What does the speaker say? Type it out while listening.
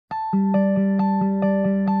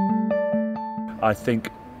I think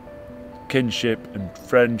kinship and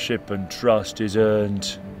friendship and trust is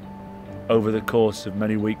earned over the course of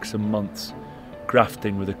many weeks and months,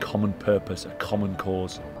 grafting with a common purpose, a common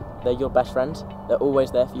cause. They're your best friends. They're always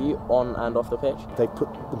there for you on and off the pitch. They put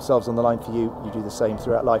themselves on the line for you. You do the same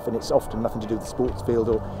throughout life, and it's often nothing to do with the sports field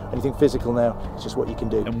or anything physical now. It's just what you can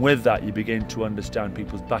do. And with that, you begin to understand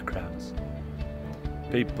people's backgrounds,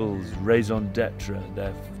 people's raison d'etre,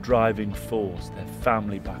 their driving force, their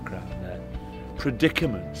family background, their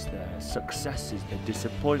predicaments, their successes, their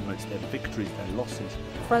disappointments, their victories, their losses.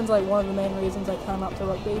 Friends are like one of the main reasons I come up to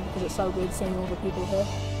rugby, because it's so good seeing all the people here.